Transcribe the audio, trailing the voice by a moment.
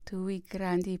Due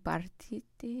grandi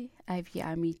partiti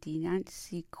abbiamo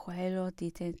dinanzi quello di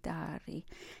tentare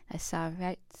la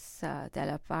salvezza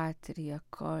della patria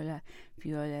con la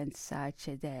violenza a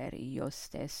cedere io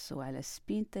stesso alle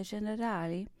spinte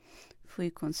generali.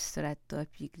 Fui costretto a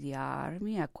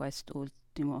pigliarmi a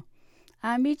quest'ultimo.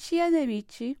 Amici e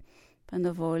nemici,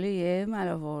 benevolenti e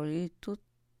malevoli,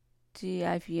 tutti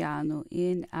abbiano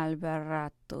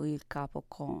inalberato il capo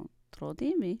contro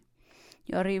di me.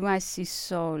 Io rimasi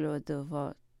solo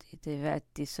dei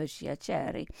vecchi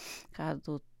sociaceri,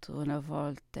 caduto una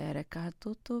volta era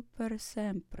caduto per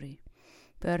sempre,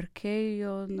 perché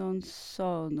io non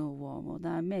sono uomo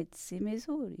da mezzi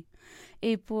misuri.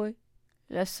 E poi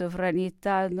la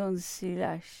sovranità non si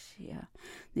lascia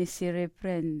né si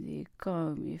riprende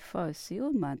come fosse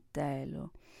un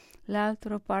mantello.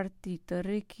 L'altro partito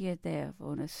richiedeva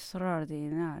un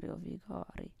straordinario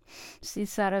vigore. Si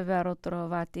sarebbero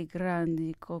trovati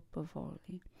grandi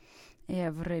colpevoli e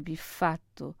avrebbe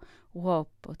fatto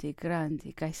uopo di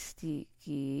grandi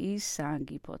castighi. Il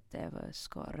sangue poteva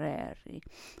scorrere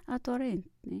a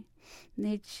torrenti.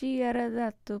 Né ci era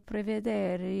dato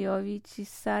prevedere dove ci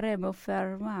saremmo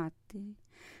fermati.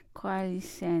 Quali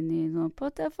segni non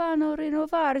potevano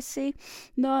rinnovarsi,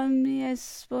 non mi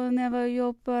esponevo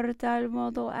io per tal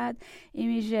modo ad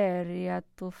imigeri, a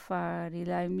tuffare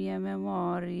la mia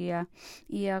memoria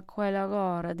e a quella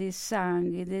gora di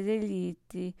sangue, di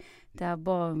delitti,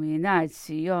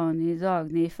 d'abominazioni,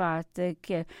 d'ogni fatte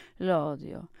che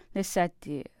l'odio, le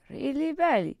satire, i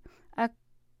livelli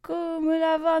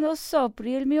accumulavano sopra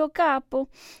il mio capo.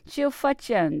 Ciò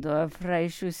facendo avrei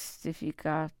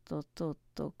giustificato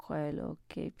tutto quello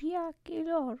che piacque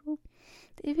loro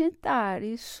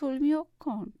diventare sul mio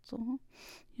conto.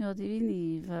 Io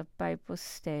diveniva per i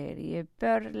posteri e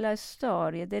per la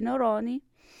storia dei Neroni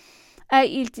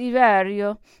e il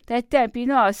Tiberio dai tempi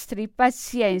nostri.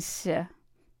 Pazienza,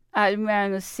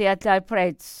 almeno sia tal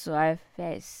prezzo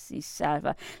avessi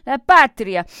salva la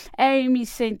patria. E mi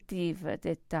sentiva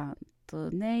di tanto,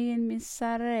 né mi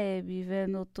sarebbe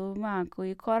venuto manco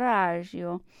il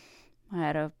coraggio, ma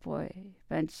era poi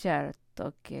ben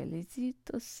certo che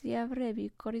l'esito si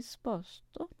avrebbe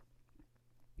corrisposto.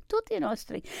 Tutti i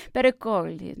nostri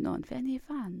pericoli non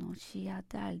venivano cia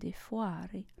dal di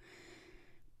fuori,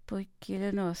 poiché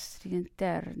le nostre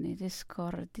interni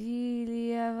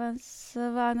discordili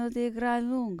avanzavano di gran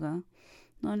lunga.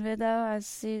 Non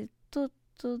vedevasi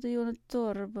tutto di una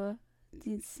turba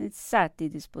di insensati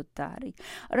disputari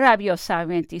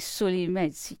rabbiosamente sugli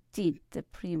mezzi tinte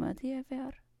prima di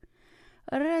aver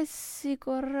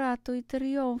rassicurato il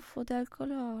trionfo del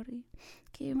colori,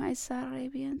 che mai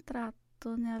sarebbe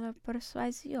entrato nella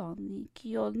persuasione che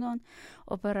io non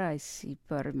operassi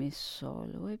per me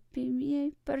solo e per i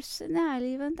miei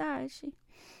personali vantaggi,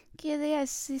 che di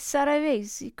essi sarei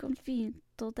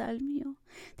convinto dal mio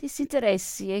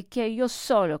disinteresse e che io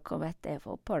solo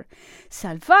commettevo per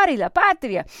salvare la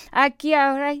patria, a chi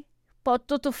avrei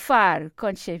potuto far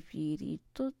concepire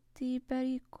tutti i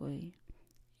pericoli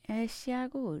e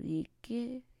sciaguri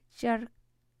che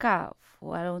cercavo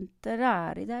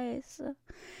allontanare da essa.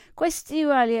 Questi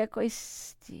mali e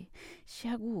questi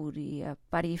sciaguri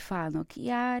apparivano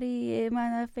chiari e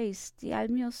manifesti al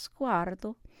mio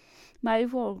sguardo, ma il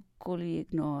volgo li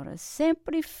ignora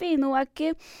sempre fino a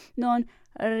che non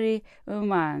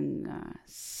rimanga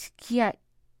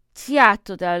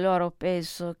schiacciato dal loro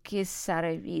peso, che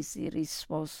saresti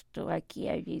risposto a chi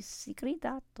avessi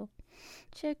gridato.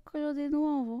 C'è quello di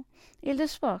nuovo, il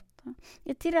despota,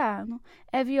 il tiranno,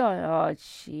 e viola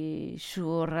oggi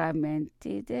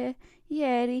giuramenti di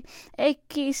ieri, e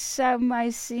chissà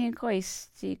mai se in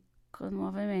questi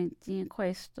movimenti, in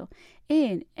questo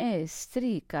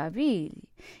inestricabili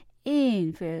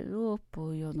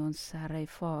inveluppo, io non sarei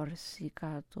forse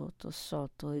caduto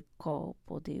sotto il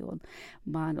colpo di un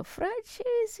mano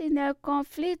francese nel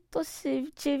conflitto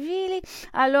civile,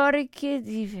 allora che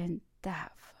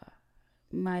diventava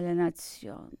ma le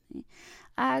nazioni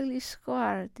agli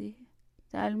sguardi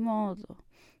dal modo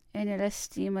e nella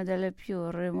stima delle più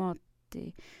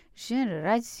remote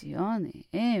generazioni,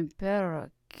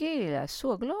 perché la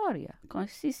sua gloria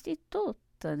consiste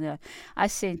tutta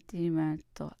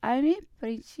nell'assentimento ai miei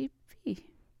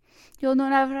principi. Io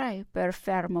non avrei per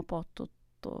fermo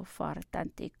potuto far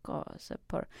tante cose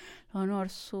per l'onor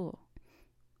suo,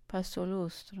 per suo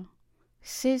lustro,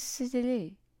 se di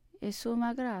lei e suo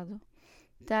malgrado.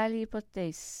 Tali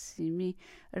ipotesi mi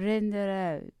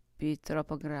renderebbe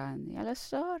troppo grandi alla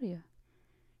storia.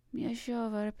 Mi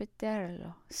giova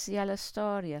ripeterlo, sia la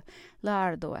storia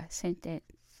l'ardua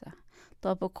sentenza.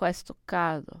 Dopo questo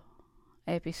cado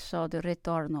episodio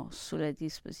ritorno sulle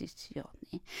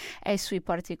disposizioni e sui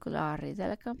particolari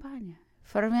della campagna,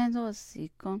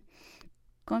 fermandosi con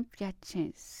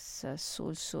compiacenza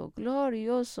sul suo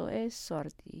glorioso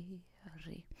esordire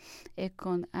e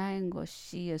con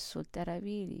angoscia sul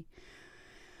terribile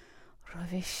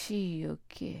rovescio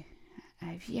che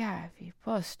avevi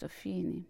posto fine